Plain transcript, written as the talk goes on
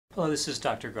Hello, this is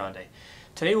Dr. Grande.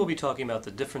 Today we'll be talking about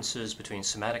the differences between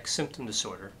somatic symptom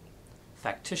disorder,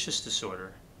 factitious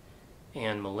disorder,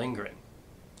 and malingering.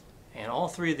 And all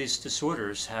three of these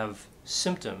disorders have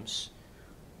symptoms,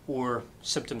 or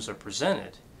symptoms are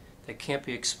presented, that can't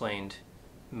be explained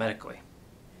medically.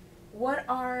 What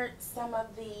are some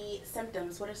of the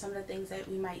symptoms? What are some of the things that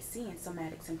we might see in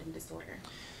somatic symptom disorder?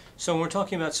 So when we're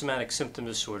talking about somatic symptom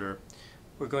disorder,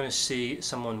 we're going to see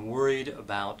someone worried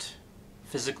about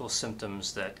physical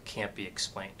symptoms that can't be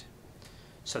explained.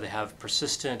 So they have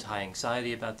persistent high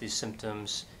anxiety about these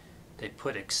symptoms. They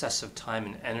put excessive time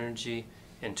and energy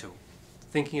into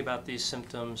thinking about these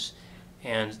symptoms,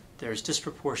 and there's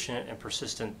disproportionate and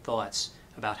persistent thoughts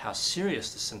about how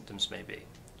serious the symptoms may be,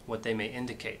 what they may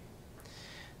indicate.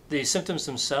 The symptoms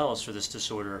themselves for this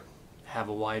disorder have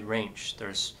a wide range.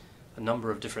 There's a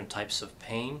number of different types of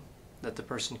pain that the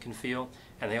person can feel,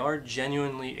 and they are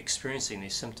genuinely experiencing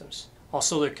these symptoms.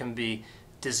 Also, there can be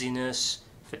dizziness,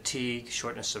 fatigue,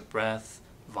 shortness of breath,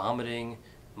 vomiting,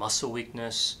 muscle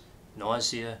weakness,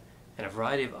 nausea, and a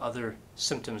variety of other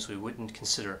symptoms we wouldn't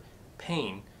consider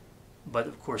pain, but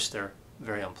of course they're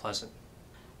very unpleasant.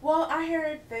 Well, I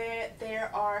heard that there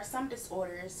are some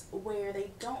disorders where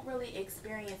they don't really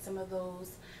experience some of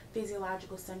those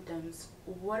physiological symptoms.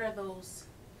 What are those?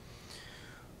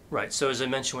 Right, so as I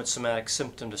mentioned with somatic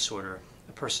symptom disorder,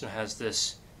 a person who has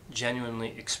this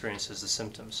genuinely experiences the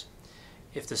symptoms.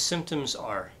 If the symptoms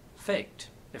are faked,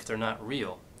 if they're not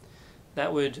real,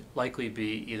 that would likely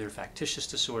be either factitious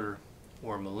disorder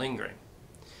or malingering.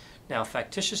 Now,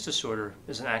 factitious disorder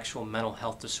is an actual mental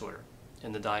health disorder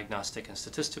in the Diagnostic and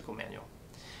Statistical Manual.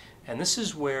 And this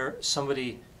is where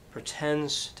somebody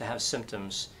pretends to have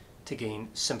symptoms to gain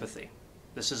sympathy.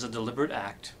 This is a deliberate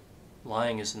act.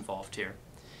 Lying is involved here.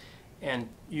 And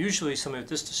usually somebody with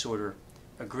this disorder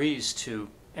agrees to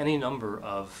any number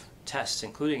of tests,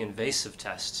 including invasive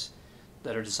tests,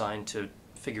 that are designed to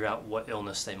figure out what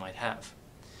illness they might have.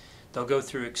 They'll go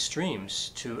through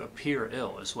extremes to appear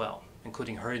ill as well,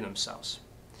 including hurting themselves.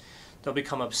 They'll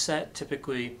become upset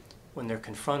typically when they're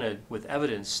confronted with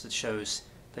evidence that shows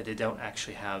that they don't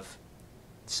actually have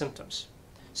symptoms.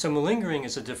 So malingering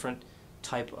is a different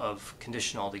type of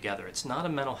condition altogether. It's not a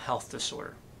mental health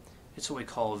disorder. It's what we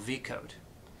call a V code.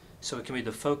 So it can be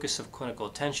the focus of clinical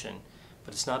attention,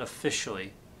 but it's not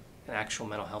officially an actual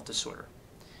mental health disorder.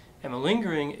 And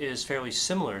malingering is fairly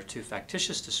similar to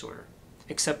factitious disorder,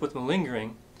 except with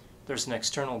malingering, there's an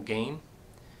external gain.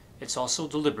 It's also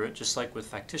deliberate, just like with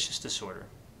factitious disorder.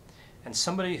 And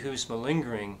somebody who's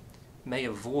malingering may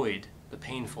avoid the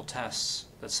painful tests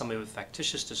that somebody with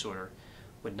factitious disorder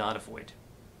would not avoid.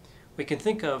 We can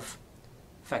think of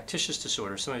factitious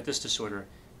disorder, somebody with this disorder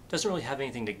doesn't really have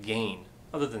anything to gain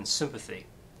other than sympathy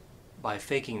by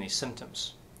faking these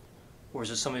symptoms,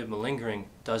 whereas somebody with malingering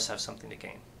does have something to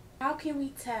gain. How can we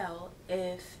tell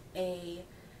if a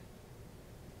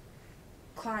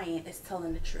client is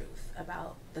telling the truth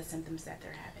about the symptoms that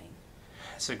they're having?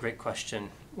 That's a great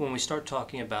question. When we start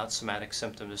talking about somatic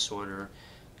symptom disorder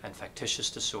and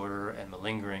factitious disorder and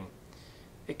malingering,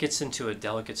 it gets into a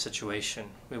delicate situation.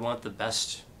 We want the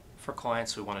best for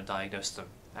clients. We want to diagnose them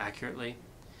accurately.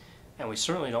 And we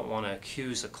certainly don't want to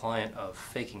accuse a client of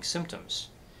faking symptoms.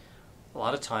 A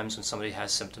lot of times when somebody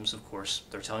has symptoms, of course,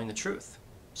 they're telling the truth.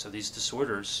 So these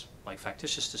disorders, like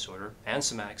factitious disorder and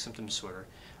somatic symptom disorder,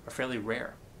 are fairly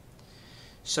rare.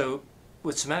 So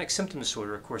with somatic symptom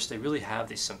disorder, of course, they really have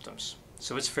these symptoms.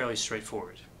 So it's fairly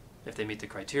straightforward. If they meet the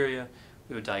criteria,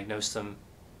 we would diagnose them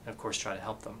and, of course, try to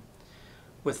help them.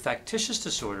 With factitious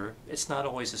disorder, it's not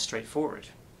always as straightforward.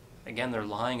 Again, they're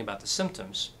lying about the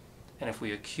symptoms, and if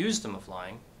we accuse them of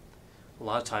lying, a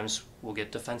lot of times we'll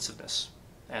get defensiveness,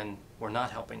 and we're not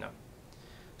helping them.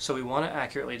 So we want to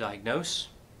accurately diagnose,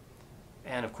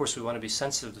 and of course we want to be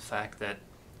sensitive to the fact that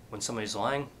when somebody's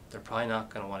lying, they're probably not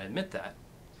going to want to admit that.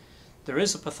 There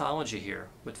is a pathology here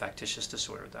with factitious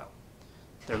disorder, though.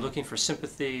 They're looking for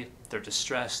sympathy, they're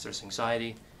distressed, there's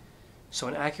anxiety, so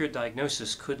an accurate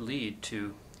diagnosis could lead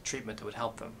to treatment that would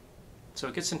help them. So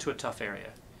it gets into a tough area.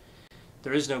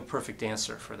 There is no perfect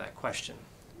answer for that question.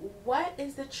 What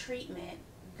is the treatment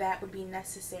that would be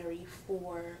necessary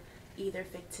for either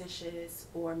factitious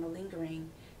or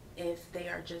malingering if they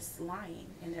are just lying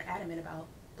and they're adamant about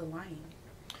the lying?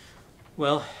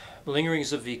 Well, malingering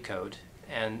is a V code,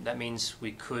 and that means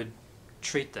we could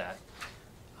treat that.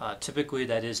 Typically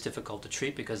that is difficult to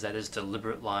treat because that is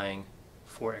deliberate lying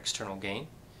for external gain,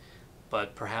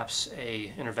 but perhaps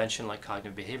a intervention like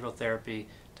cognitive behavioral therapy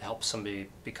to help somebody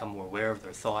become more aware of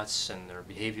their thoughts and their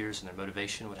behaviors and their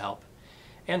motivation would help.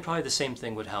 And probably the same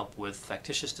thing would help with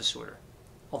factitious disorder.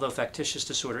 Although factitious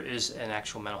disorder is an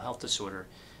actual mental health disorder,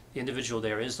 the individual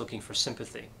there is looking for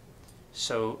sympathy.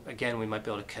 So again, we might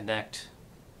be able to connect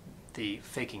the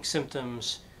faking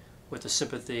symptoms with the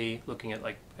sympathy, looking at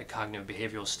like a cognitive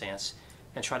behavioral stance,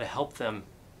 and try to help them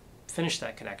finish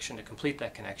that connection, to complete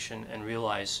that connection, and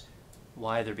realize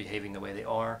why they're behaving the way they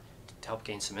are, to help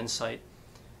gain some insight,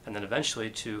 and then eventually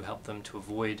to help them to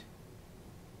avoid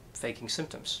faking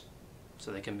symptoms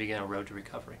so they can begin a road to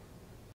recovery.